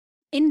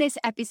In this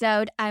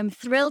episode, I'm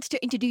thrilled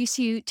to introduce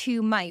you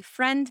to my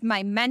friend,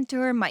 my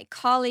mentor, my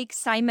colleague,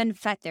 Simon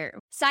Vetter.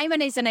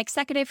 Simon is an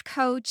executive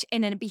coach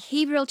and a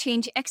behavioral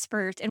change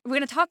expert, and we're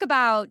going to talk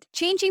about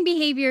changing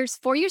behaviors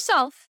for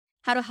yourself,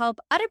 how to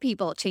help other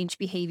people change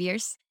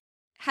behaviors,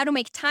 how to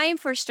make time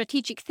for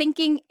strategic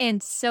thinking,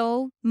 and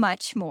so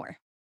much more.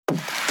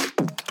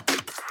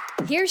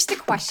 Here's the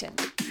question.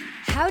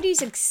 How do you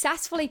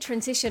successfully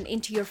transition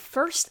into your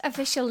first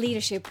official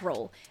leadership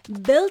role,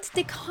 build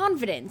the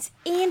confidence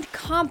and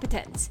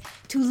competence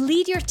to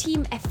lead your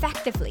team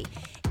effectively,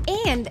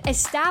 and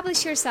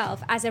establish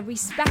yourself as a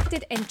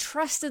respected and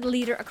trusted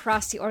leader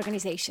across the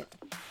organization?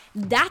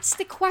 That's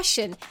the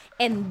question,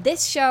 and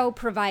this show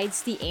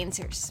provides the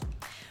answers.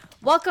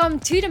 Welcome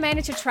to the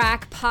Manager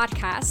Track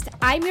podcast.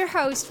 I'm your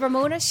host,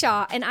 Ramona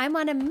Shaw, and I'm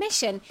on a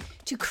mission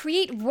to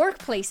create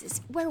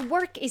workplaces where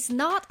work is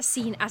not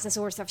seen as a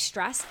source of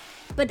stress,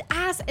 but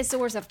as a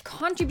source of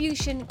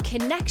contribution,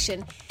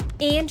 connection,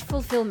 and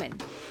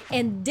fulfillment.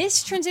 And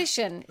this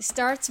transition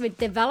starts with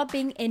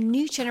developing a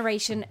new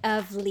generation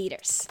of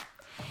leaders.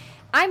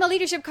 I'm a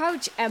leadership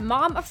coach, a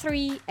mom of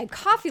 3, a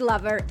coffee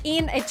lover,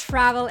 and a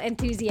travel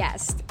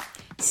enthusiast.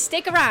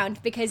 Stick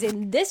around because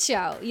in this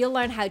show, you'll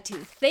learn how to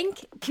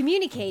think,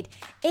 communicate,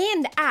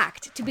 and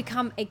act to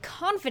become a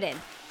confident,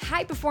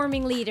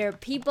 high-performing leader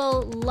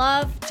people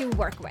love to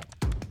work with.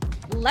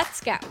 Let's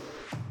go.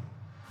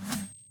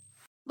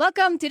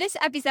 Welcome to this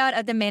episode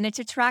of the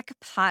Manager Track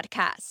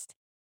podcast.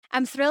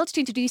 I'm thrilled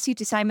to introduce you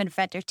to Simon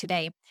Vetter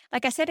today.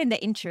 Like I said in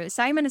the intro,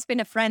 Simon has been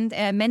a friend,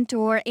 a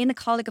mentor, and a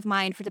colleague of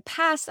mine for the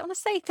past, I want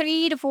to say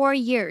 3 to 4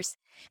 years.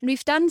 And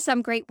we've done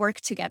some great work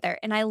together,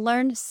 and I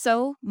learned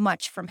so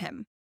much from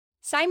him.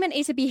 Simon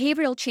is a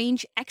behavioral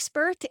change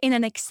expert and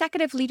an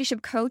executive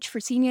leadership coach for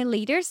senior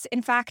leaders.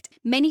 In fact,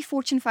 many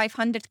Fortune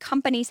 500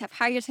 companies have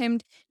hired him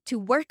to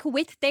work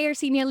with their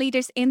senior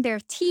leaders in their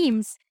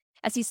teams,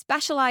 as he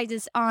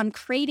specializes on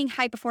creating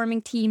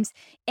high-performing teams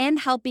and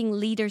helping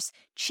leaders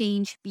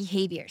change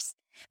behaviors.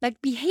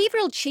 But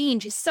behavioral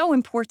change is so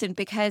important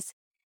because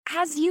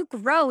as you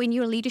grow in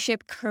your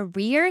leadership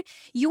career,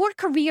 your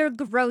career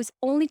grows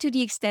only to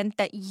the extent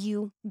that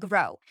you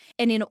grow.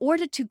 And in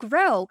order to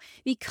grow,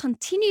 we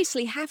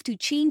continuously have to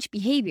change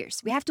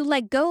behaviors. We have to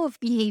let go of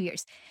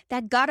behaviors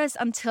that got us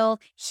until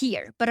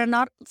here, but are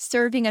not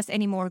serving us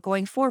anymore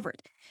going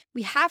forward.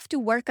 We have to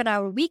work on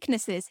our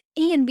weaknesses,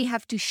 and we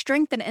have to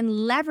strengthen and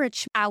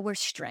leverage our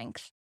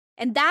strength.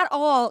 And that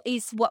all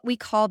is what we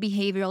call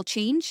behavioral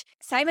change.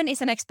 Simon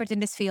is an expert in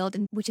this field,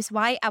 and which is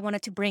why I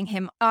wanted to bring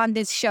him on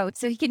this show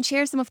so he can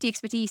share some of the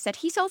expertise that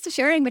he's also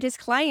sharing with his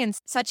clients,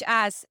 such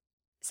as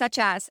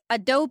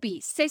Adobe,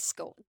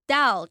 Cisco,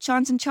 Dell,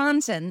 Johnson &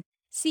 Johnson,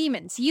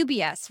 Siemens,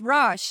 UBS,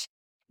 Roche,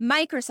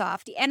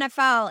 Microsoft, the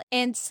NFL,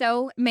 and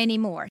so many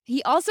more.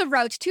 He also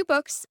wrote 2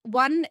 books,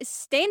 one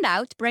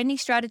Standout, Branding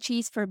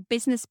Strategies for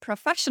Business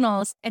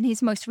Professionals, and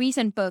his most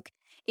recent book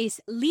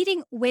is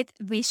Leading with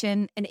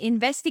Vision, an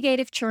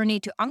investigative journey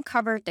to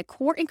uncover the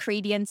core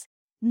ingredients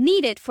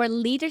needed for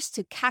leaders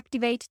to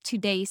captivate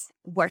today's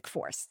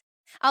workforce.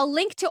 I'll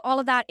link to all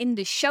of that in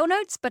the show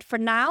notes, but for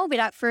now,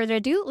 without further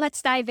ado,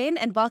 let's dive in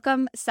and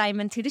welcome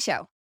Simon to the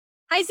show.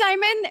 Hi,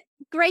 Simon.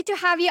 Great to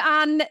have you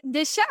on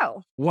the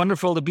show.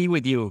 Wonderful to be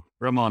with you,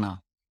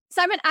 Ramona.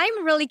 Simon,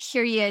 I'm really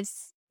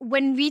curious.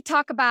 When we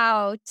talk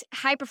about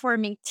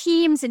high-performing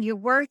teams and your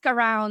work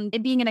around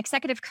being an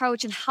executive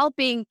coach and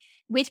helping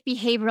with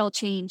behavioral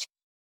change,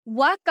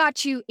 what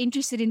got you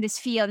interested in this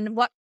field, and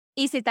what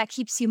is it that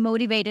keeps you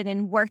motivated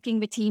in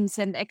working with teams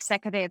and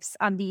executives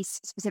on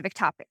these specific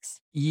topics?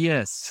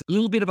 Yes, a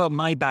little bit about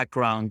my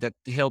background that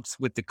helps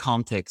with the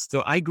context.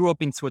 So I grew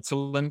up in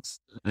Switzerland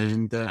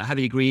and have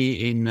a degree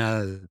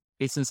in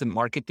business and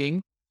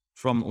marketing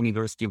from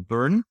University of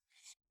Bern,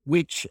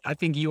 which I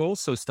think you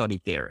also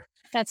studied there.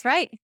 That's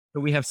right. So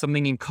we have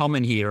something in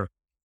common here.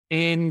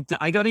 And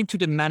I got into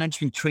the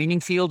management training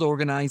field,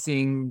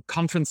 organizing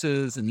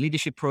conferences and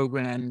leadership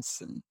programs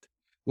and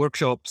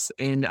workshops.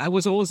 And I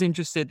was always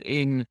interested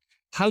in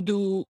how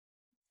do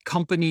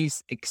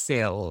companies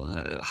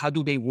excel? How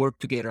do they work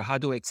together? How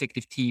do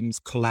executive teams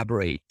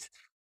collaborate?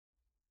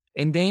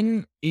 And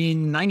then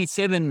in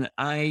 97,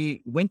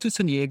 I went to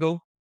San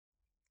Diego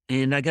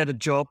and I got a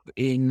job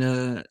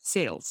in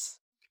sales.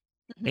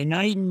 And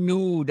I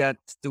knew that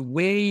the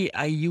way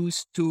I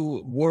used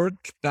to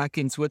work back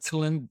in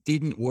Switzerland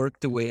didn't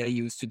work the way I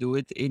used to do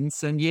it in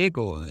San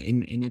Diego,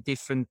 in a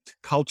different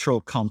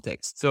cultural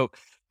context. So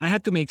I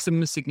had to make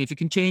some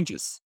significant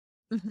changes.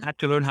 I had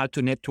to learn how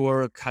to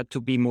network, how to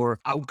be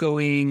more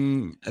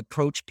outgoing,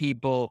 approach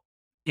people.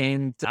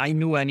 And I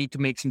knew I need to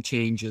make some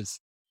changes.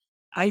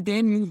 I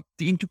then moved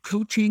into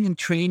coaching and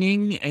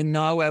training, and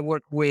now I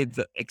work with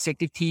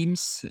executive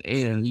teams,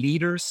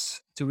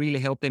 leaders, to really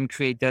help them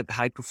create that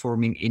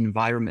high-performing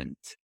environment.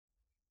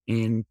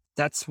 And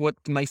that's what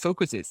my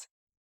focus is.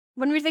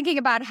 When we're thinking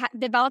about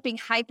developing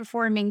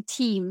high-performing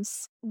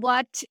teams,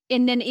 what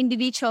in an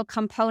individual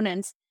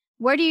components,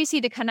 where do you see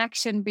the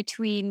connection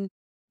between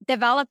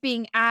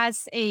developing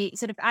as a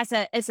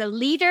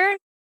leader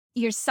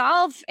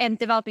yourself and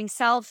developing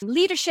self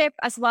leadership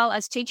as well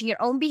as changing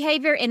your own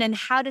behavior? And then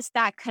how does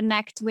that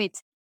connect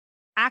with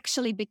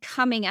actually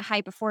becoming a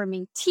high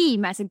performing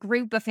team as a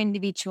group of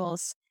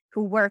individuals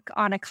who work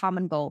on a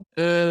common goal?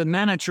 A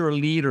manager or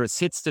leader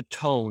sets the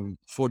tone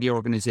for the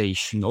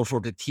organization or for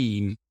the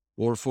team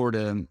or for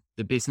the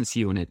business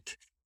unit.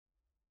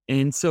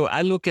 And so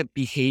I look at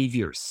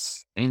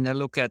behaviors and I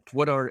look at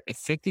what are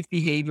effective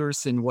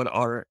behaviors and what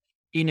are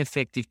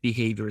ineffective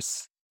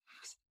behaviors.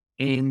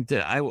 And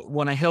I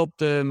want to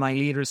help my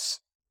leaders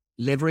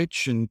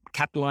leverage and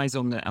capitalize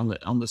on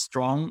the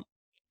strong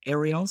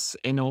areas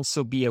and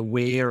also be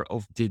aware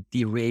of the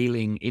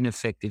derailing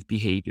ineffective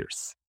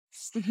behaviors.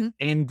 Mm-hmm.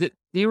 And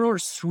there are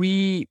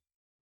three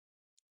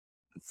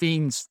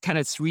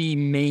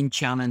main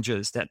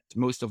challenges that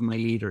most of my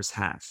leaders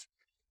have.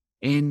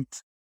 And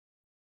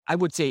I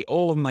would say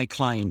all of my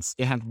clients,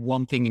 they have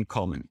one thing in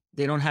common.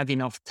 They don't have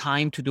enough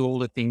time to do all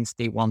the things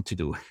they want to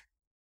do.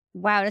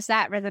 Wow, does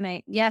that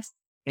resonate? Yes.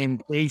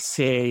 And they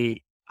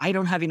say, I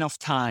don't have enough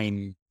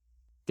time.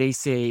 They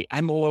say,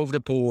 I'm all over the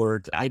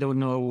board. I don't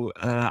know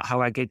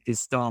how I get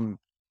this done.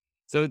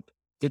 So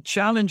the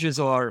challenges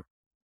are,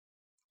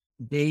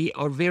 they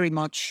are very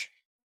much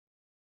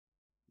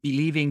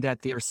believing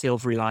that they are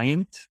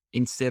self-reliant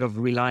instead of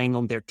relying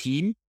on their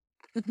team.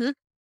 Mm-hmm.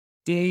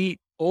 They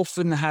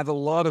often have a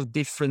lot of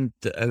different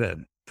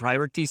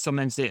priorities.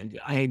 Sometimes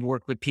I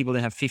work with people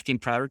that have 15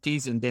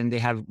 priorities and then they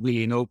have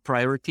really no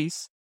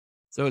priorities.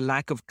 So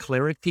lack of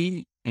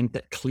clarity and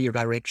that clear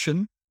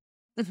direction.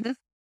 Mm-hmm.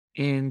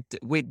 And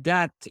with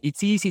that,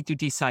 it's easy to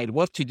decide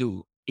what to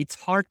do. It's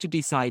hard to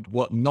decide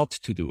what not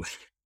to do.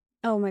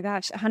 Oh my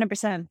gosh,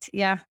 100%.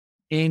 Yeah.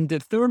 And the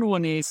third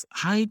one is,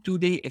 how do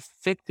they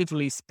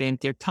effectively spend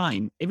their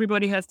time?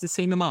 Everybody has the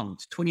same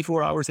amount,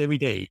 24 hours every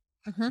day.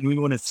 Mm-hmm. We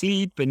want to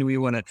sleep and we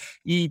want to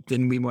eat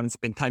and we want to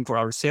spend time for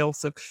ourselves.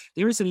 So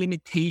there is a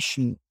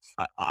limitation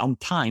on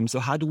time. So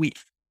how do we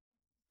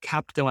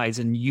capitalize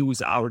and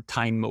use our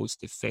time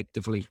most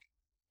effectively?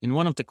 And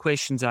one of the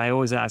questions I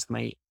always ask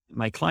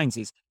my clients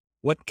is,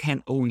 what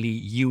can only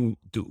you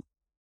do?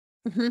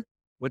 Mm-hmm.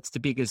 What's the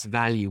biggest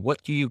value?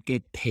 What do you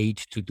get paid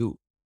to do?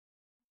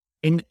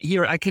 And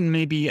here I can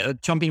maybe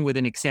jump in with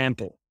an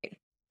example.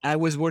 I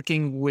was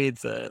working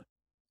with a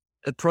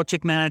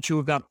project manager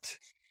who got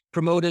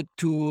promoted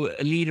to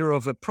a leader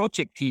of a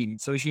project team.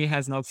 So she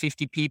has now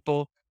 50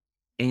 people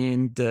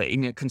and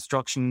in a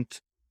construction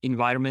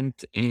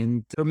environment.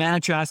 And her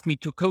manager asked me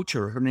to coach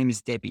her. Her name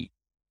is Debbie.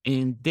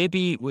 And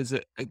Debbie was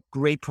a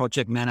great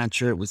project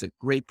manager, was a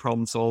great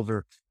problem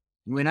solver.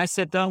 When I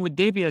sat down with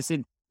Debbie, I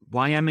said,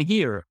 why am I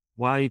here?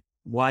 Why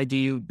do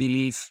you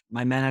believe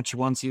my manager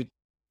wants you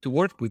to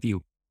work with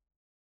you?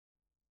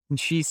 And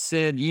she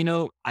said,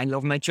 I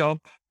love my job.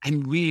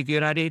 I'm really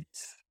good at it.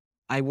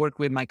 I work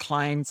with my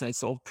clients. I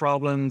solve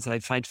problems. I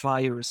fight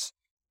fires.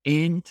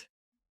 And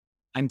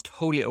I'm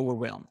totally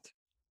overwhelmed.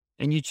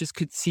 And you just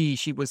could see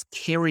she was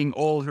carrying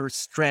all her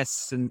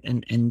stress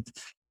and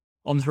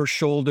on her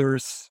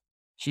shoulders.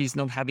 She's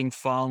not having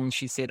fun.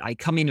 She said, I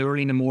come in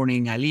early in the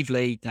morning. I leave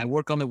late. I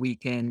work on the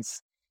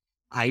weekends.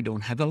 I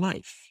don't have a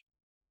life.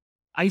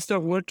 I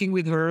start working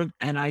with her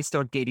and I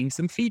start getting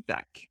some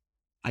feedback.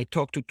 I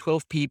talked to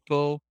 12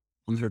 people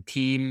on her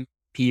team,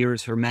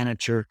 peers, her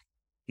manager,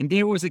 and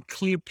there was a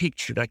clear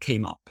picture that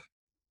came up.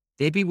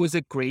 Debbie was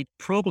a great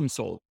problem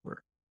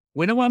solver.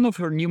 When one of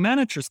her new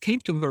managers came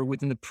to her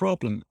with a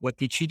problem, what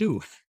did she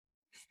do?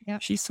 Yeah.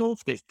 She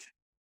solved it.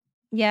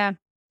 Yeah.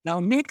 Now,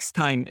 next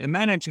time a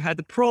manager had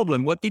a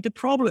problem, what did the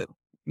problem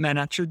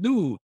manager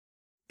do?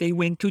 They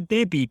went to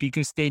Debbie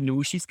because they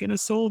knew she's going to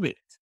solve it.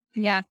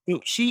 Yeah.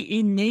 So she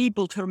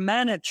enabled her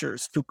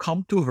managers to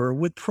come to her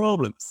with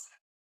problems.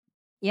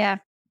 Yeah.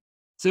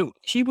 So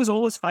she was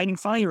always fighting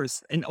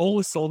fires and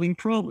always solving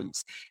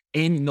problems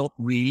and not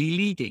really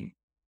leading.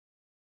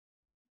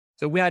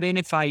 So we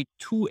identified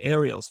two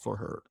areas for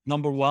her.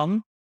 Number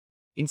one,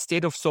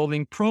 instead of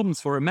solving problems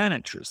for her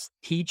managers,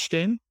 teach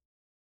them,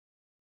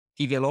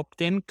 develop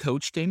them,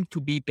 coach them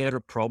to be better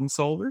problem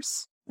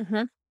solvers.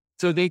 Mm-hmm.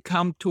 So they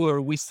come to her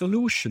with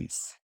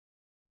solutions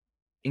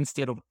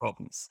instead of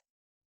problems.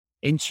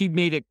 And she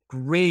made a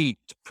great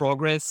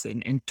progress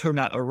and turned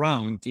that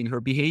around in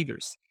her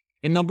behaviors.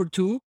 And number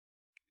two,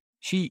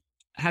 she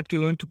had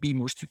to learn to be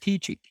more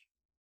strategic.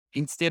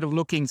 Instead of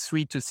looking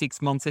 3 to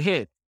 6 months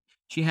ahead,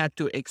 she had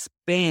to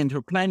expand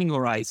her planning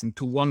horizon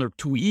to 1 or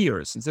 2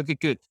 years. And so, okay,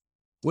 good.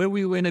 Where are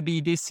we going to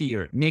be this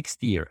year,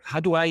 next year? How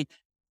do I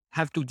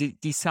have to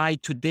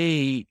decide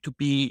today to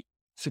be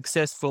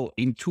successful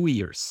in 2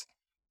 years?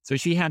 So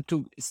she had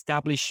to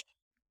establish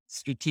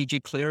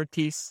strategic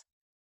clarities,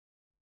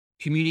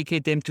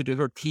 communicate them to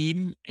her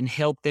team, and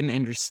help them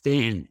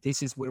understand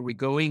this is where we're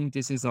going.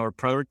 This is our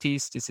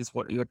priorities. This is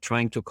what you're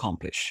trying to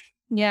accomplish.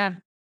 Yeah.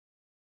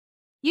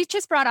 You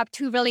just brought up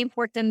two really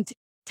important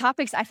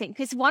topics, I think,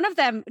 because one of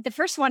them, the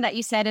first one that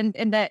you said and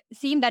the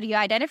theme that you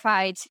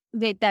identified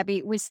with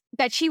Debbie was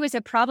that she was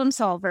a problem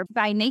solver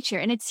by nature.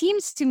 And it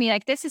seems to me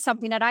like this is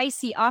something that I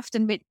see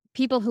often with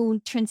people who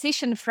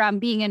transition from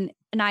being an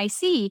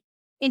IC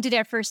into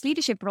their first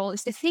leadership role,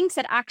 is the things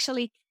that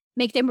actually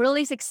make them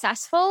really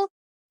successful,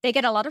 they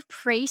get a lot of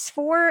praise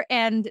for,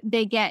 and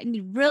they get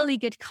really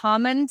good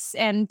comments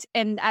and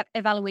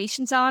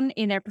evaluations on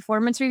in their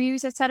performance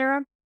reviews,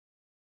 etc.,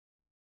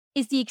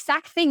 is the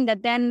exact thing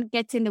that then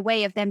gets in the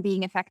way of them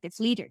being effective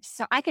leaders.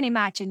 So I can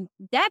imagine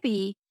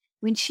Debbie,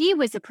 when she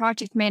was a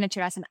project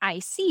manager as an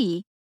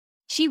IC,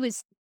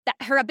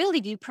 her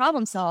ability to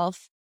problem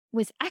solve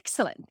was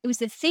excellent. It was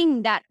the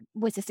thing that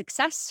was a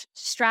success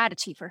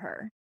strategy for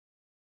her.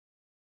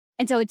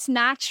 And so it's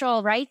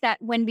natural, right, that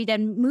when we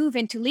then move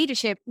into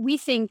leadership, we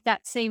think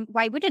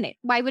why wouldn't it?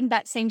 Why wouldn't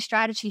that same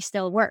strategy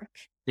still work?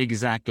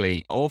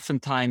 Exactly.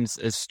 Oftentimes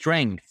a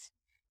strength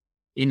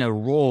in a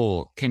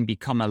role can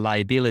become a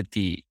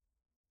liability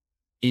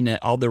in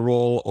another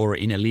role or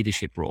in a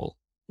leadership role.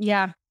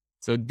 Yeah.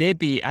 So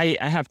Debbie, I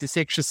have this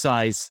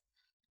exercise.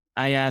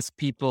 I ask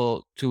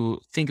people to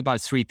think about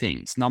three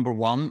things. Number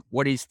one,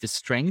 what is the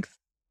strength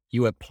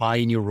you apply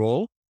in your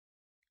role?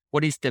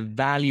 What is the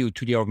value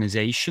to the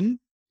organization?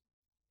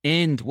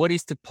 And what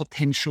is the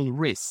potential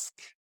risk?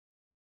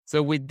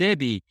 So with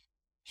Debbie,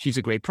 she's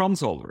a great problem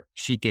solver.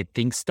 She gets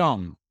things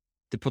done.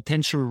 The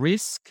potential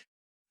risk,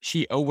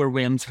 she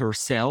overwhelms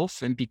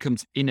herself and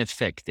becomes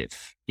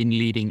ineffective in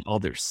leading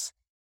others.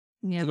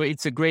 Yeah. So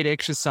it's a great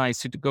exercise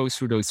to go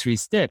through those three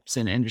steps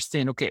and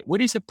understand, okay,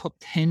 what is a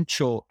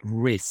potential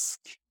risk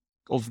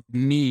of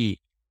me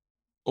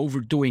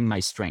overdoing my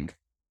strength?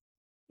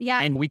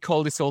 Yeah. And we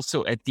call this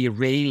also a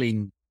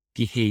derailing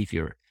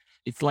behavior.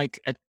 It's like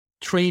a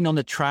train on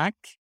the track,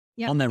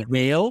 on a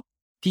rail,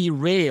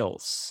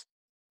 derails.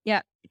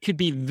 Yeah. It could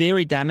be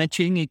very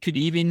damaging. It could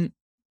even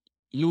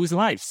lose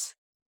lives.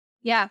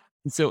 Yeah.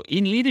 So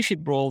in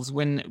leadership roles,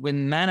 when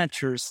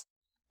managers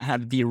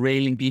have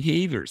derailing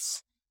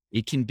behaviors,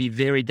 it can be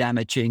very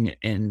damaging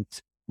and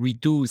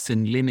reduce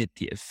and limit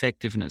the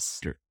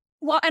effectiveness.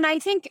 Well, and I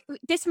think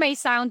this may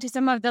sound to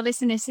some of the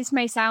listeners,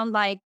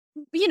 like,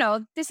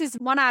 this is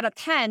 1 out of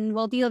 10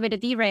 will deal with a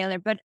derailer,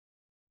 but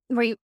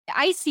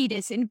I see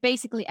this in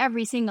basically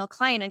every single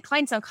client, and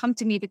clients don't come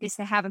to me because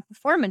they have a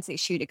performance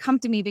issue. They come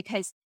to me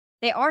because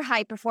they are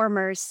high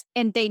performers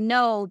and they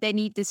know they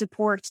need the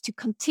support to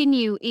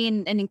continue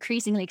in an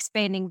increasingly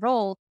expanding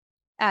role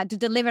to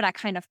deliver that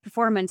kind of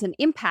performance and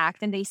impact.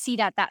 And they see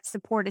that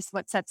support is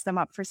what sets them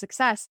up for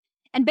success.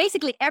 And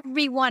basically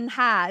everyone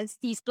has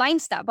these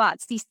blind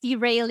spots, these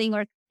derailing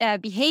or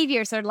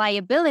behaviors or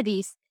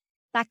liabilities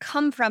that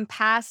come from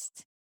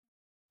past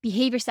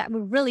behaviors that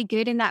were really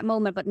good in that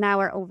moment, but now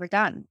are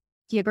overdone.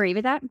 Do you agree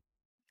with that?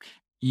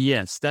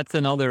 Yes, that's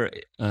another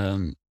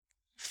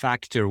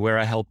factor where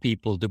I help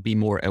people to be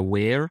more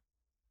aware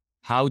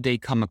how they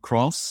come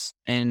across.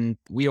 And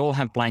we all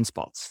have blind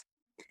spots.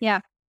 Yeah.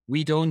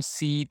 We don't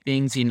see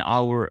things in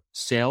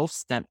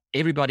ourselves that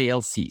everybody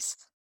else sees.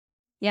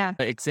 Yeah.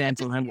 For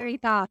example, very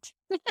thought.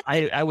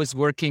 I was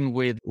working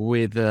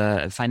with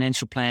a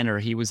financial planner.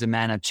 He was a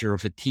manager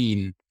of a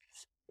team,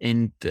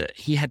 and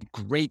he had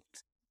great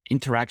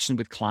interaction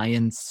with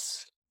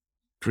clients,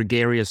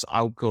 gregarious,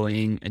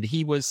 outgoing, and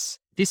he was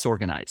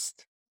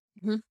disorganized.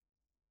 Mm-hmm.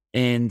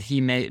 And he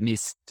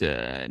missed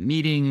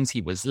meetings.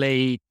 He was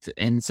late,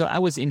 and so I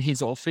was in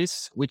his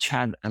office, which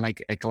had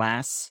like a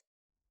glass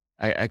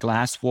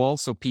wall,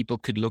 so people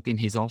could look in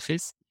his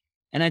office.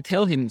 And I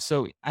tell him,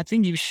 so I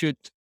think you should.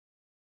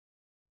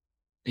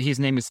 His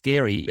name is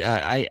Gary.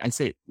 I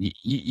say,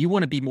 you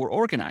want to be more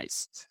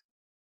organized.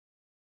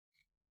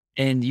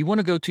 And you want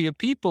to go to your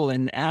people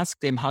and ask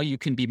them how you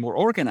can be more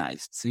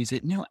organized. So he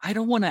said, no, I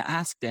don't want to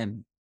ask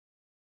them.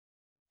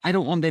 I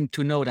don't want them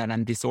to know that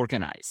I'm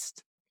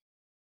disorganized.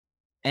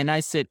 And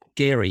I said,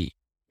 Gary,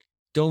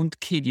 don't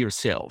kid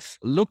yourself.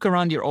 Look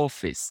around your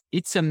office.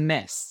 It's a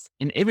mess.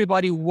 And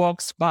everybody who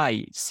walks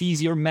by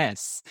sees your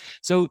mess.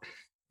 So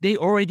they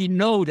already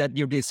know that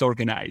you're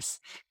disorganized.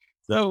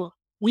 So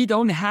we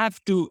don't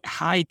have to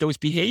hide those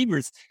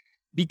behaviors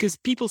because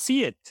people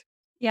see it.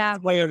 Yeah.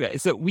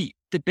 So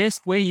the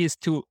best way is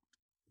to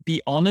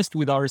be honest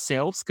with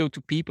ourselves, go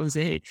to people and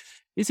say, hey,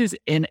 this is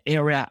an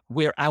area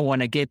where I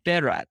want to get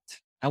better at.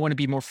 I want to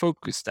be more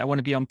focused. I want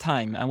to be on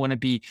time. I want to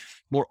be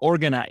more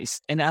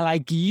organized. And I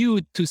like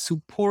you to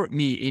support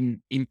me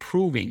in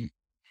improving.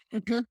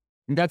 Mm-hmm.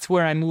 And that's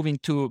where I'm moving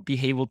to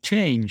behavioral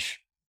change.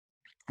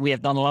 We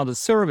have done a lot of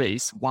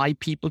surveys, why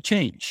people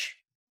change.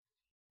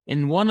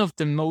 And one of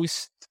the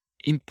most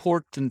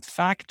important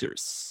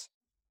factors,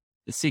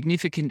 a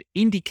significant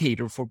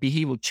indicator for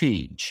behavioral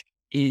change,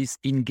 is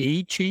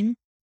engaging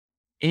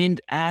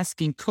and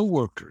asking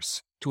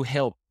coworkers to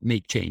help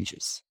make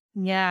changes.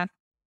 Yeah.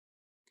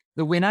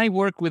 So when I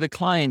work with a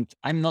client,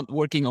 I'm not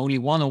working only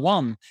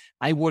one-on-one.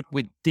 I work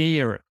with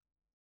their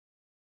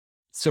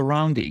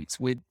surroundings,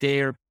 with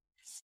their,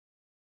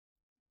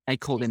 I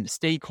call them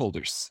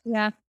stakeholders.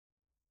 Yeah.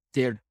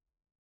 Their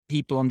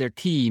people on their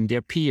team,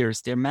 their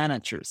peers, their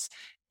managers,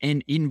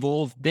 and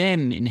involve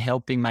them in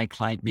helping my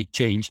client make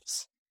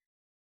changes.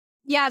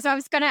 Yeah, so I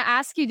was going to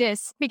ask you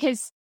this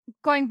because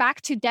going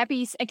back to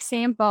Debbie's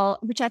example,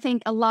 which I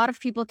think a lot of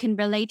people can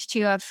relate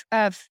to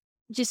of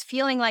just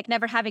feeling like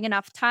never having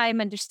enough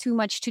time and there's too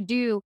much to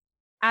do.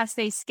 as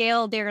they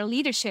scale their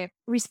leadership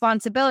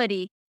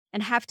responsibility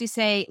and have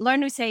to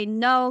learn to say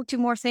no to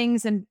more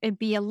things and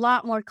be a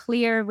lot more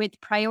clear with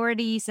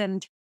priorities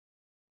and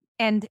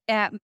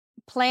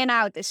plan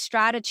out the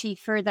strategy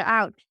further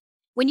out.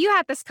 When you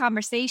have this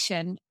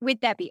conversation with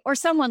Debbie or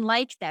someone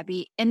like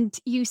Debbie, and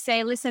you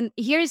say, listen,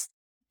 here's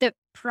the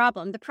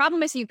problem. The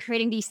problem is you're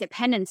creating these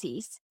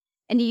dependencies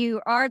and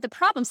you are the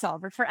problem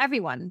solver for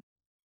everyone.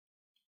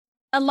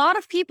 A lot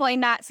of people in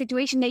that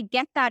situation, they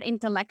get that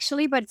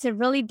intellectually, but it's a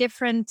really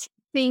different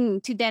thing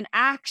to then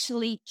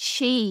actually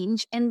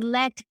change and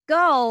let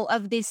go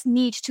of this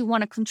need to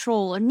want to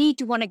control or need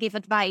to want to give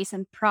advice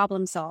and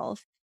problem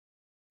solve.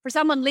 For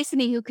someone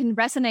listening who can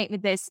resonate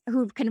with this,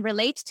 who can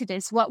relate to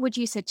this, what would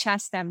you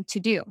suggest them to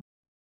do?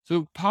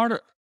 So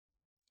part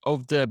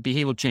of the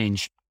behavioral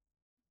change,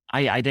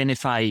 I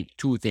identify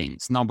two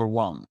things. Number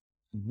one,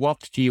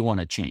 what do you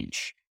want to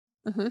change?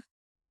 Mm-hmm.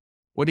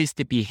 What is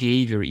the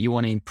behavior you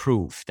want to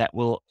improve that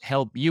will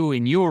help you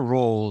in your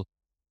role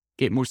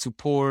get more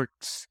support,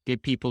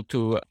 get people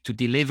to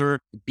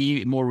deliver,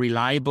 be more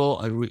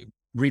reliable,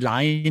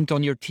 reliant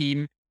on your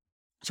team?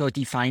 So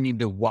defining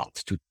the what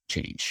to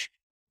change.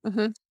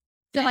 Mm-hmm.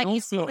 So like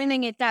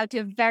explaining it out to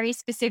a very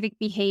specific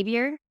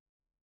behavior.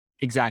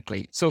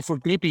 Exactly. So for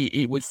Debbie,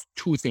 it was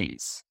two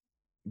things: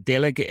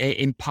 delegate,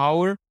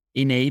 empower,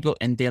 enable,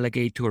 and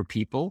delegate to her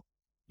people.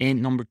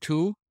 And number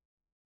two,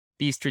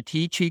 be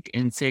strategic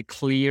and set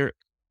clear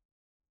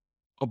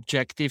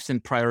objectives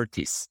and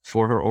priorities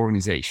for her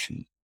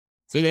organization.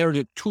 So there are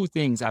the two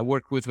things I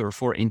worked with her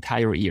for an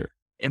entire year.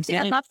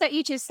 I love that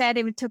you just said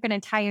it took an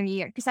entire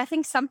year, because I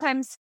think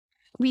sometimes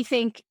we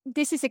think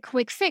this is a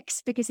quick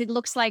fix because it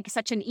looks like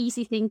such an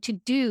easy thing to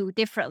do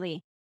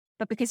differently.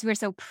 But because we're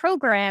so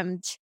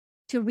programmed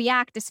to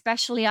react,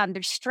 especially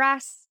under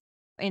stress,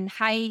 in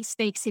high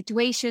stakes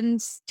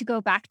situations, to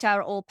go back to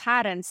our old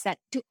patterns, that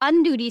to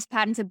undo these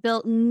patterns and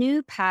build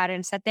new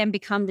patterns that then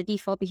become the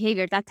default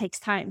behavior, that takes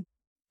time.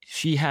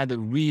 She had a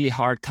really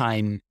hard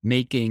time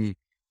making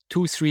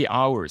 2-3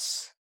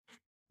 hours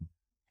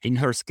in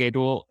her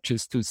schedule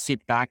just to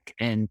sit back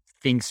and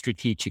think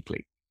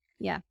strategically.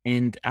 Yeah.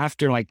 And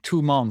after like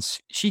 2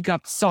 months, she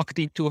got sucked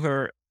into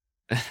her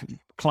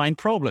client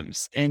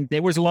problems, and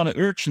there was a lot of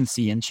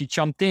urgency, and she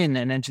jumped in,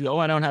 and then she said,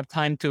 I don't have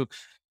time to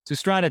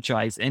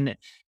strategize.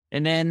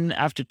 And then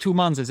after 2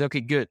 months, I said,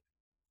 okay, good.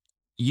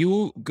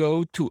 You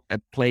go to a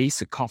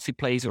coffee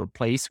place or a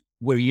place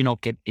where you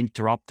not get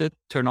interrupted,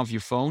 turn off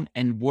your phone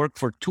and work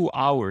for 2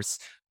 hours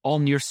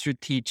on your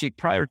strategic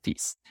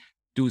priorities.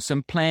 Do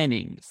some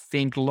planning,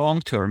 think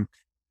long-term.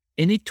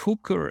 And it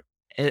took her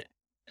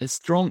a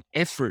strong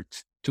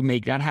effort to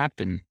make that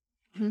happen.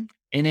 Mm-hmm.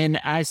 And then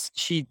as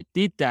she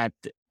did that,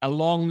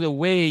 along the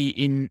way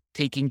in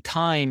taking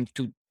time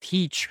to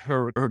teach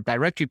her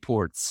direct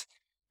reports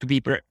to be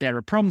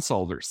better problem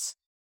solvers,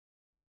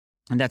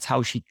 and that's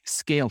how she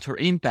scaled her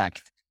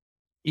impact.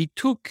 It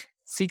took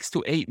 6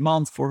 to 8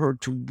 months for her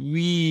to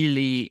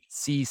really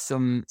see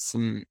some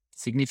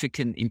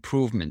significant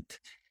improvement.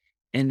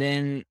 And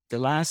then the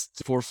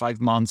last 4 or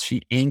 5 months,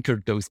 she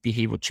anchored those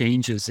behavioral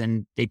changes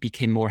and they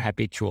became more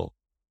habitual.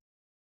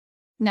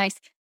 Nice.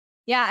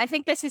 Yeah, I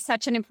think this is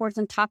such an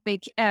important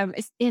topic.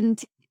 And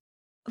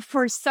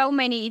for so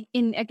many,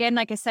 again,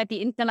 like I said,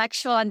 the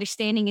intellectual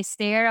understanding is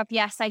there of,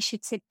 yes, I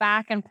should sit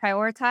back and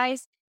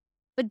prioritize.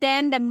 But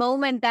then the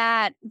moment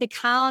that the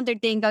calendar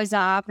thing goes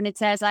up and it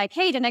says like,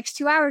 hey, the next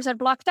 2 hours are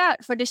blocked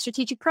out for this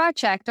strategic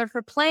project or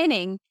for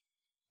planning.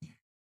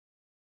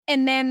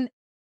 And then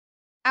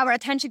our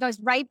attention goes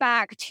right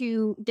back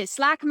to the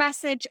Slack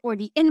message or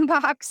the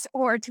inbox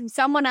or to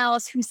someone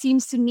else who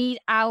seems to need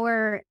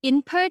our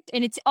input.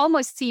 And it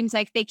almost seems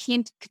like they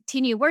can't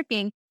continue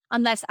working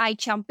unless I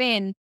jump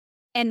in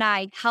and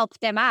I help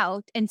them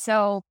out. And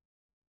so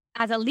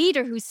as a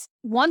leader who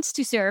wants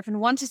to serve and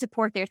wants to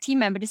support their team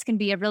member, this can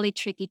be a really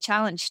tricky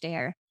challenge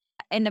there.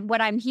 And what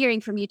I'm hearing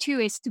from you too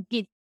is to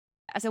get,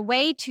 as a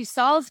way to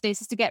solve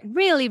this, is to get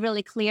really,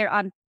 really clear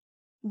on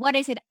what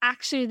is it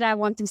actually that I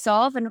want to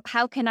solve and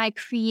how can I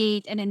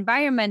create an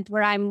environment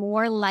where I'm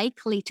more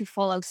likely to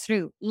follow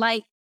through,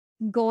 like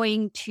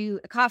going to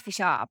a coffee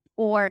shop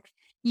or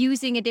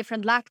using a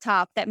different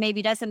laptop that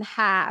maybe doesn't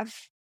have,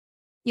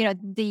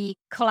 the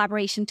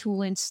collaboration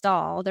tool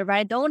installed, or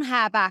I don't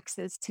have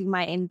access to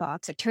my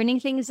inbox, or turning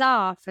things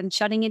off and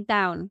shutting it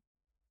down.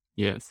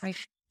 Yes. Right.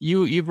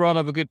 You brought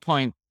up a good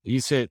point.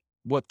 You said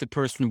what the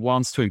person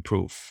wants to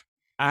improve.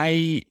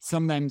 I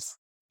sometimes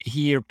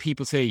hear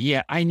people say,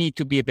 yeah, I need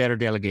to be a better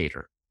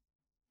delegator.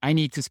 I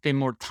need to spend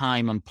more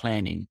time on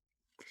planning.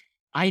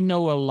 I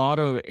know a lot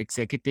of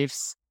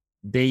executives,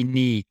 they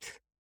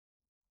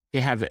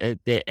have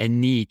a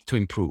need to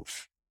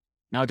improve.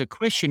 Now, the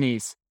question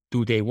is,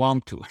 do they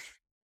want to?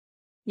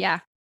 Yeah.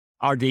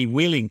 Are they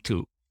willing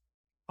to?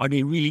 Are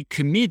they really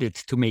committed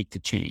to make the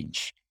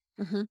change?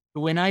 Mm-hmm.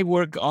 When I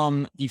work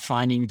on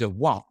defining the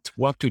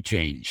what to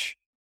change,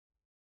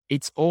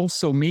 it's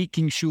also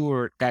making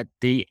sure that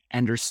they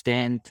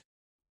understand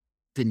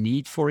the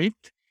need for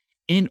it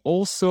and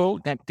also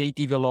that they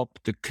develop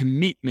the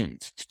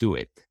commitment to do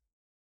it.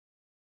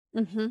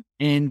 Mm-hmm.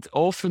 And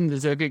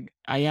often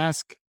I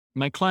ask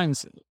my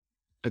clients,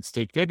 let's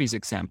take Debbie's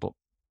example.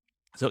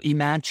 So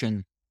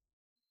imagine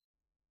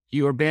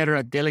you're better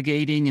at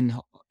delegating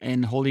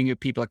and holding your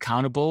people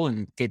accountable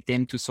and get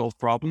them to solve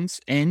problems.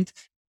 And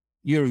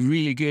you're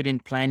really good in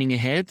planning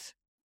ahead.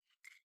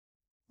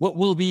 What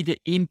will be the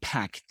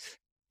impact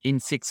in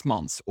 6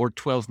 months or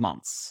 12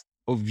 months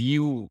of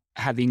you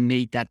having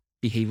made that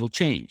behavioral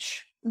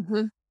change?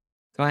 Mm-hmm.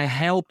 So I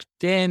help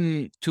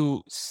them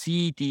to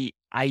see the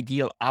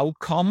ideal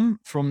outcome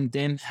from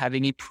them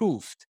having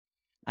improved.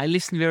 I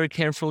listen very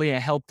carefully. I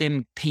help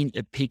them paint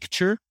a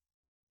picture.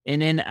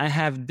 And then I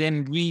have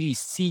them really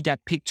see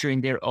that picture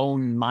in their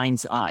own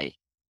mind's eye.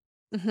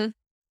 Mm-hmm.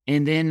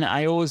 And then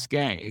I always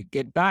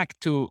get back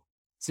to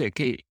say,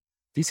 okay,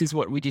 this is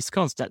what we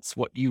discussed. That's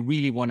what you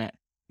really want to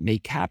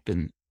make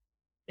happen.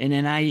 And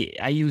then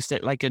I use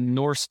that like a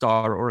North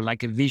Star or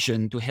like a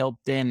vision to help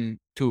them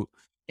to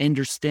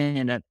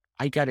understand that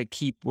I got to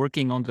keep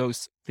working on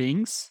those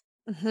things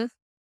Mm-hmm.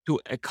 to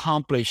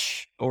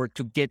accomplish or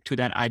to get to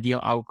that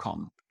ideal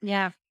outcome.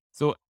 Yeah.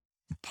 So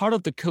part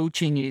of the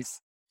coaching is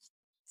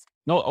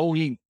not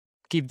only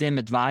give them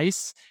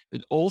advice,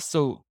 but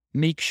also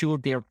make sure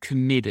they're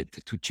committed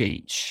to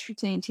change.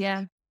 Change.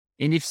 Yeah.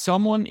 And if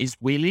someone is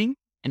willing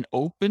and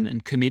open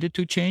and committed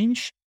to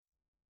change,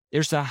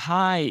 there's a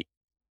high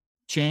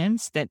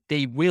chance that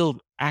they will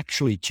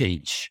actually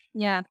change.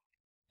 Yeah.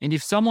 And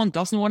if someone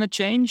doesn't want to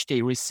change,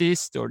 they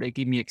resist or they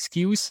give me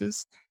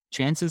excuses,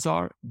 chances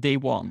are they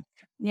won't.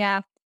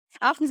 Yeah.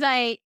 I often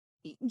say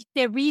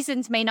their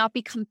reasons may not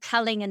be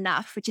compelling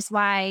enough, which is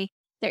why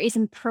there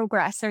isn't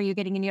progress or you're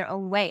getting in your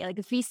own way. Like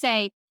if we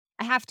say,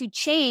 I have to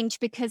change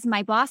because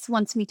my boss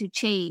wants me to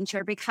change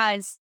or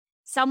because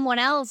someone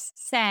else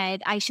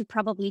said I should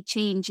probably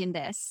change in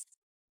this,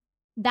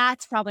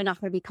 that's probably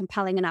not going to be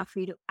compelling enough for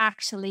you to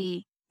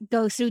actually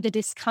go through the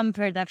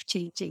discomfort of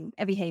changing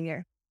a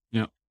behavior.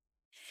 Yeah.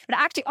 But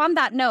actually, on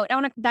that note, I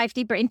want to dive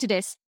deeper into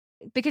this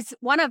because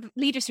one of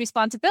leaders'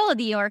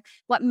 responsibility, or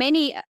what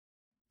many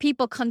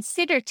people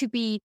consider to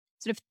be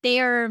sort of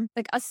their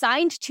like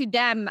assigned to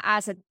them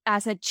as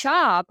a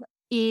job,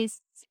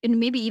 is, and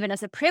maybe even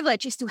as a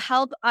privilege, is to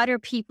help other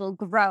people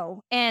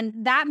grow, and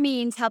that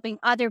means helping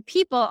other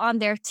people on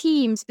their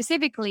team,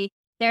 specifically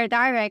their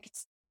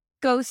directs,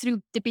 go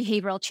through the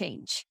behavioral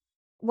change.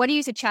 What do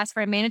you suggest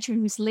for a manager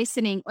who's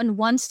listening and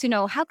wants to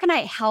know, how can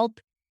I help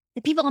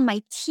the people on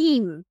my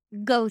team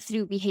go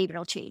through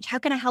behavioral change? How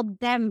can I help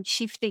them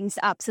shift things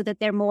up so that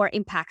they're more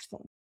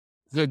impactful?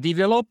 So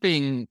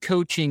developing,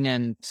 coaching,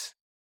 and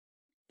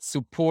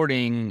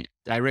supporting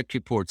direct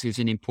reports is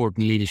an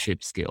important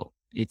leadership skill.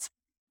 It's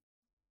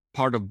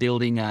part of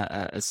building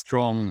a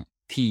strong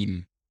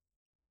team.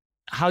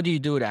 How do you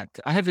do that?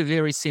 I have a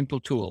very simple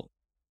tool.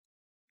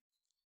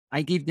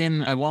 I give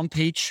them a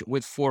 1-page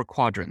with 4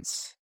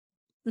 quadrants.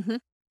 Mm-hmm.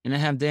 And I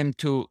have them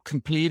to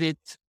complete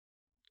it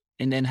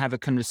and then have a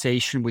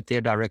conversation with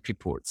their direct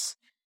reports.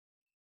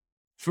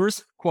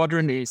 First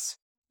quadrant is,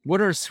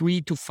 what are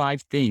 3 to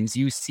 5 things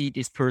you see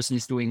this person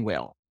is doing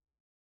well?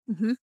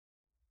 Mm-hmm.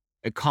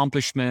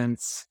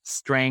 Accomplishments,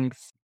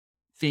 strength,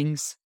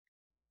 things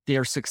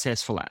they're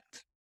successful at.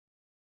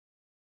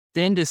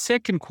 Then the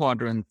second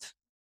quadrant,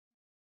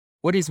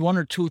 what is 1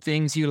 or 2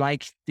 things you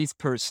like this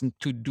person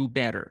to do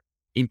better,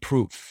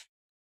 improve?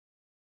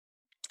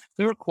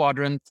 Third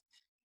quadrant,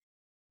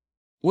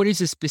 what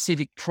is a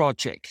specific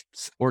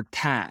project or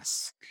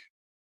task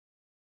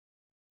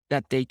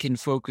that they can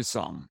focus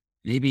on?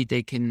 Maybe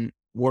they can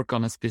work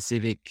on a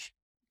specific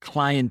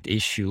client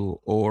issue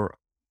or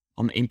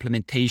on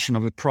implementation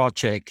of a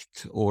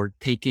project or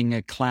taking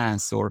a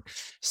class or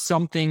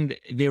something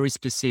very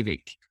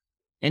specific.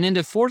 And then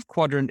the fourth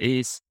quadrant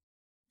is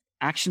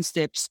action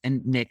steps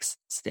and next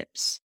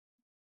steps.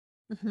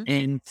 Mm-hmm.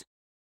 And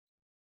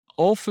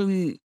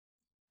often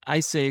I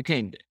say,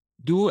 okay,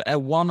 do a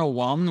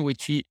one-on-one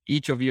with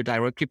each of your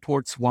direct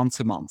reports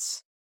once a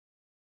month.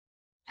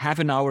 Half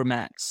an hour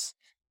max.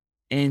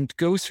 And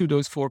go through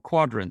those 4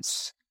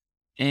 quadrants.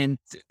 And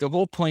the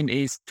whole point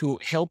is to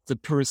help the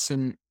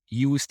person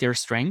use their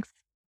strength,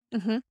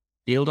 Mm-hmm.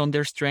 build on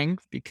their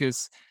strength,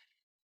 because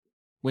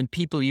when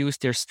people use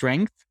their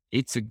strength,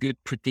 it's a good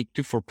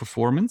predictor for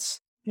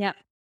performance. Yeah.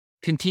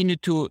 Continue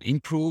to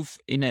improve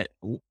in an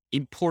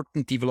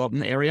important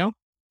development area.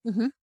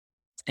 Mm-hmm.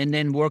 And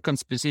then work on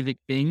specific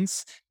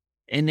things.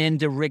 And then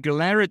the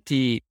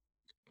regularity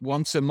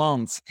once a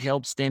month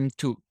helps them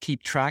to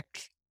keep track,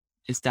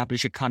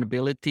 establish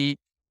accountability,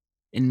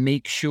 and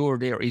make sure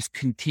there is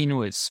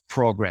continuous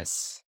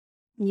progress.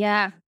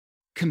 Yeah.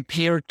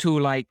 Compared to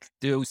like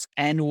those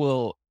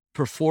annual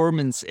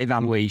performance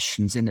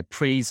evaluations and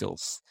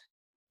appraisals.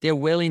 They're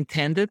well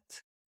intended,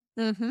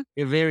 Mm-hmm.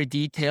 they're very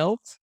detailed,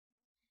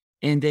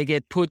 and they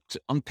get put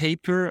on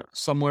paper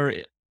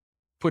somewhere,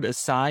 put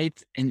aside,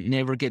 and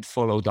never get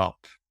followed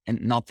up,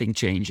 and nothing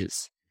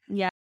changes.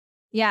 Yeah.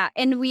 Yeah.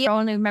 And we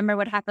only remember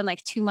what happened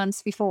like 2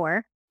 months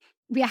before.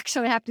 We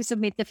actually have to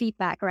submit the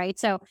feedback, right?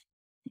 So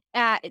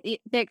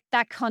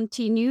that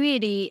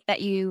continuity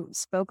that you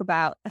spoke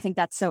about, I think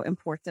that's so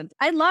important.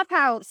 I love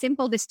how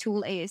simple this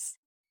tool is.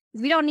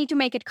 We don't need to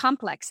make it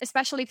complex,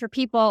 especially for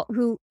people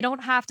who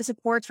don't have the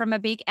support from a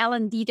big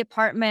L&D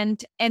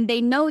department and they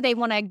know they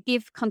want to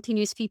give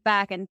continuous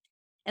feedback and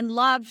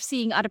love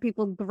seeing other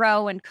people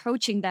grow and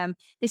coaching them.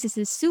 This is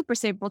a super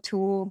simple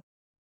tool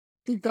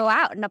to go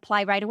out and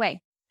apply right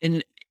away.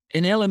 And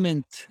an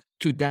element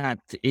to that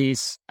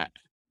is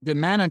the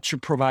manager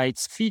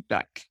provides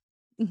feedback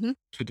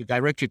to the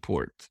direct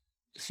report.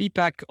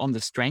 Feedback on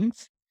the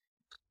strength,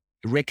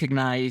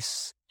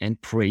 recognize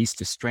and praise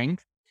the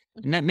strength.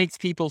 And that makes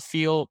people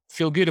feel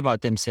good about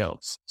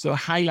themselves. So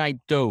highlight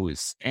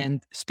those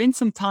and spend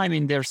some time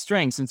in their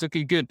strengths. And it's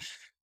okay, good.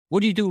 What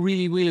do you do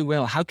really, really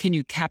well? How can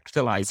you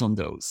capitalize on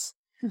those?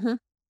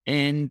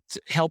 And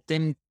help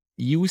them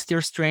use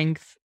their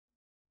strength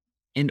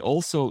and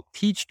also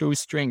teach those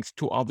strengths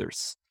to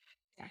others.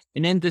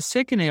 And then the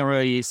second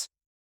area is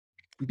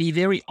be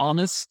very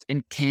honest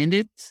and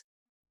candid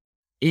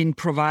in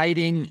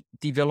providing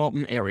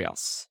development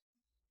areas.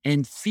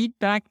 And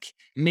feedback,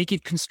 make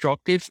it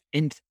constructive.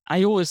 And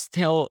I always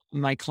tell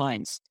my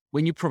clients,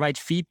 when you provide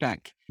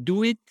feedback,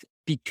 do it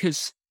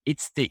because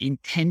it's the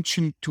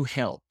intention to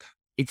help.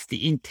 It's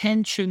the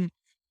intention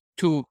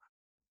to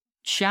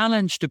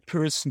challenge the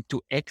person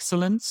to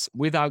excellence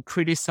without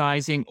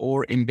criticizing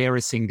or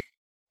embarrassing them.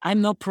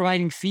 I'm not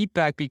providing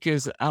feedback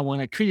because I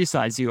want to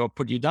criticize you or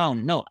put you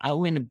down. No, I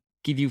want to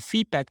give you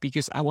feedback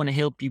because I want to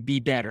help you be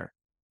better.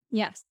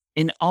 Yes.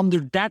 And under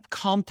that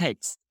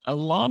context, a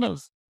lot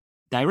of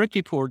direct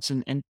reports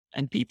and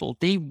people,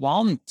 they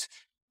want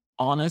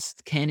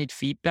honest, candid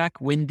feedback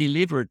when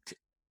delivered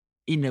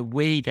in a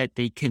way that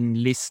they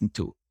can listen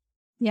to.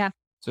 Yeah.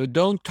 So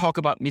don't talk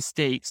about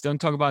mistakes. Don't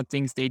talk about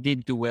things they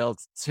didn't do well.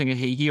 Saying,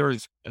 hey,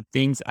 here's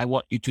things I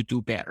want you to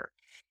do better.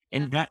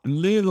 And that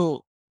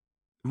little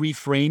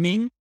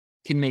reframing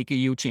can make a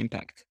huge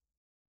impact.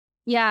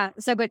 Yeah,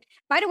 so good.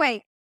 By the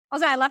way,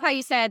 also, I love how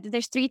you said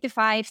there's 3 to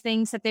 5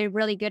 things that they're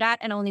really good at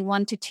and only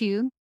 1 to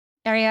 2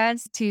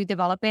 areas to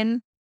develop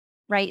in,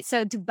 right?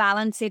 So to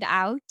balance it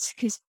out,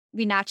 because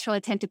we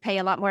naturally tend to pay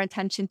a lot more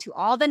attention to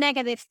all the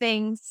negative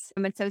things.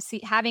 And so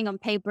having on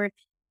paper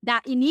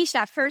that you need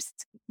that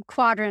first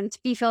quadrant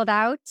be filled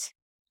out.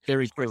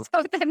 Very true.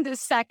 So then the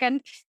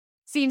second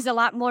seems a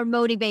lot more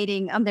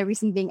motivating on the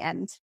receiving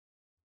end.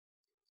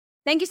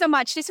 Thank you so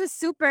much. This was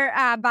super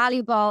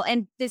valuable.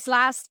 And this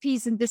last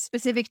piece in this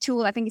specific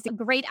tool, I think is a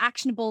great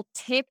actionable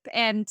tip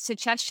and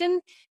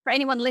suggestion for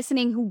anyone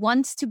listening who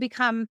wants to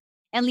become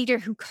a leader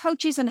who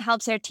coaches and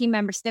helps their team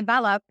members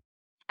develop,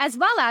 as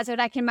well as what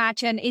I can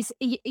imagine is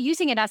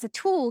using it as a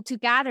tool to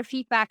gather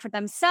feedback for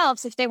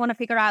themselves if they want to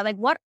figure out like,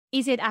 what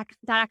is it that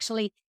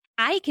actually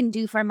I can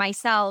do for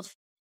myself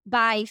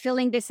by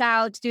filling this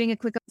out, doing a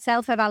quick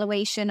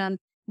self-evaluation on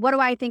what do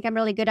I think I'm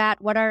really good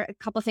at? What are a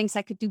couple of things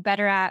I could do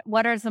better at?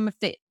 What are some of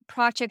the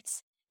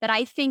projects that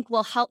I think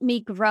will help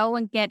me grow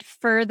and get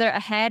further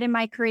ahead in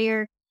my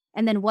career?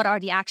 And then what are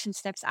the action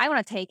steps I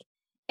want to take?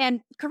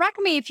 And correct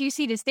me if you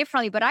see this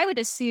differently, but I would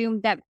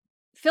assume that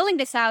filling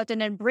this out and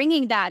then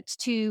bringing that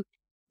to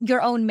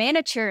your own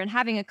manager and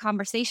having a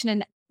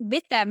conversation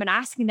with them and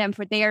asking them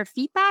for their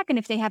feedback. And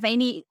if they have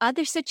any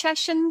other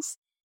suggestions,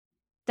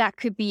 that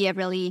could be a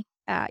really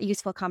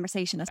useful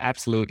conversation.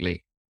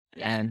 Absolutely.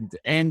 And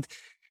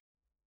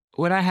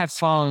what I have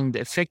found,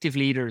 effective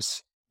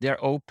leaders,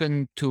 they're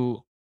open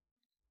to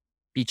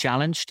be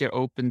challenged. They're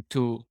open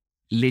to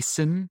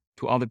listen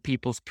to other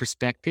people's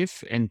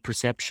perspective and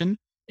perception.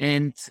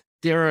 And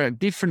there are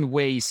different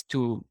ways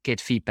to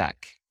get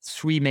feedback.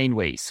 3 main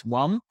ways.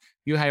 1,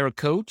 you hire a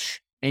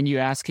coach and you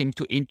ask him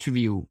to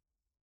interview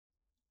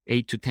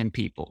 8 to 10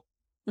 people.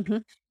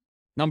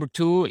 Number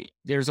 2,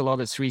 there's a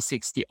lot of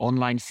 360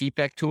 online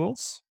feedback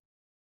tools.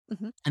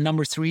 And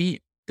number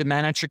 3, the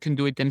manager can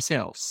do it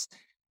themselves.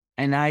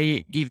 And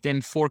I give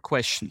them 4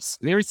 questions,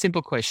 very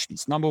simple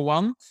questions. Number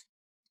 1,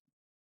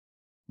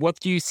 what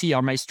do you see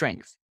are my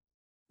strengths?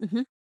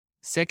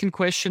 Second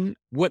question,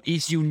 what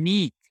is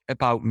unique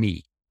about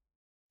me?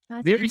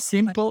 That's very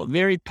simple,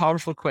 very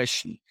powerful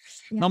question.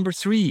 Yeah. Number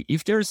 3,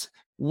 if there's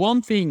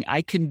one thing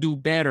I can do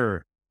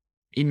better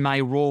in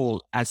my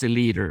role as a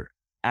leader,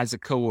 as a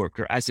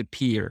coworker, as a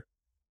peer,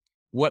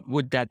 what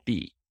would that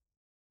be?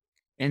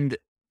 And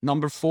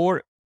number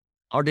 4,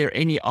 are there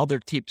any other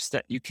tips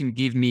that you can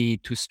give me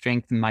to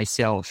strengthen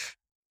myself?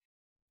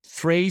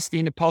 Phrased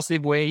in a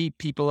positive way,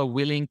 people are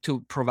willing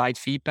to provide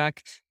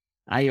feedback.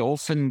 I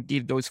often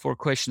give those 4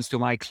 questions to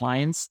my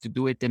clients to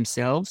do it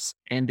themselves,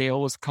 and they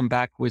always come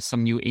back with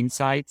some new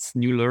insights,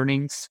 new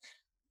learnings,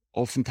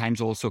 oftentimes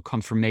also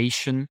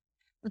confirmation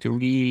to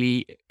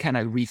really kind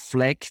of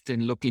reflect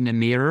and look in the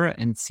mirror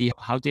and see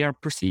how they are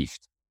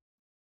perceived.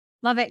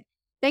 Love it.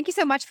 Thank you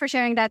so much for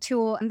sharing that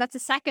tool. And that's the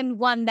second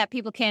one that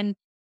people can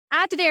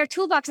add to their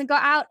toolbox and go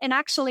out and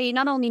actually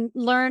not only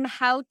learn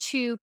how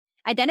to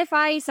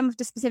identify some of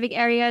the specific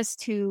areas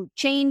to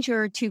change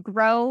or to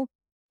grow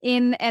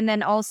in, and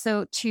then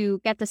also to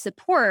get the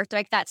support,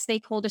 like that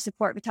stakeholder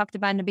support we talked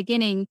about in the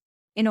beginning,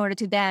 in order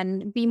to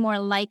then be more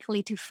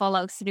likely to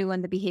follow through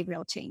on the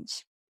behavioral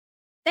change.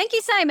 Thank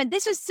you, Simon.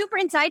 This was super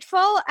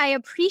insightful. I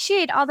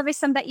appreciate all the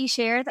wisdom that you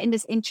shared in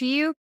this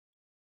interview.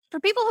 For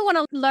people who want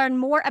to learn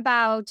more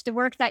about the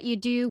work that you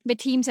do with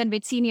teams and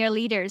with senior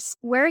leaders,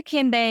 where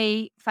can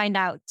they find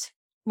out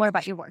more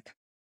about your work?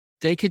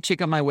 They can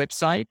check out my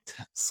website,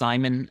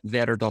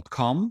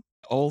 simonwerder.com.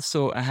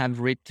 Also, I have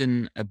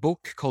written a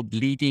book called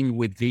Leading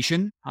with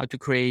Vision, how to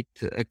create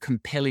a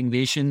compelling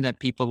vision that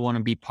people want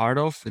to be part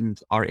of and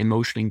are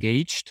emotionally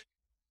engaged.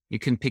 You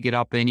can pick it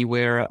up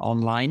anywhere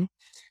online.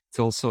 It's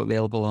also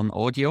available on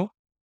audio.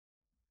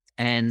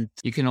 And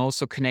you can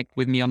also connect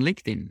with me on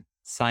LinkedIn.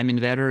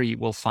 Simon Werder, you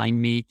will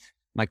find me.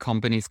 My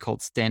company is called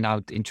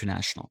Standout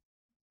International.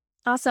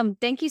 Awesome.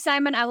 Thank you,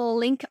 Simon. I will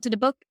link to the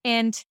book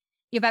and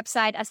your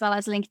website as well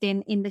as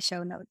LinkedIn in the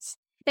show notes.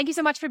 Thank you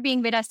so much for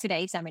being with us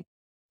today, Simon.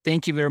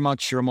 Thank you very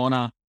much,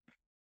 Ramona.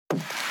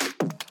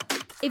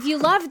 If you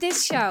love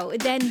this show,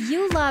 then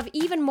you love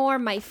even more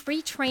my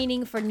free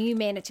training for new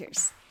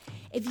managers.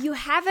 If you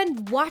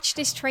haven't watched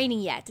this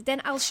training yet,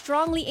 then I'll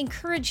strongly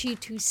encourage you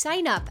to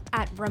sign up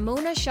at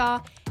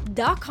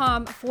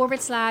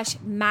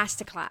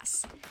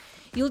ramonashaw.com/masterclass.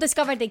 You'll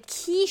discover the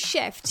key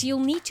shifts you'll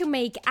need to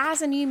make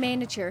as a new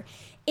manager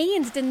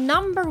and the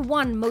number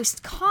one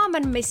most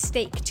common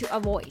mistake to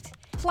avoid.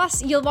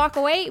 Plus, you'll walk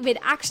away with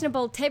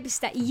actionable tips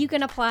that you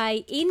can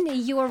apply in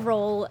your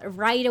role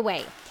right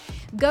away.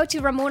 Go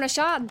to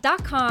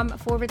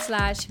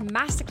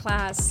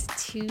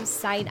ramonashaw.com/masterclass to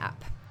sign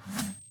up.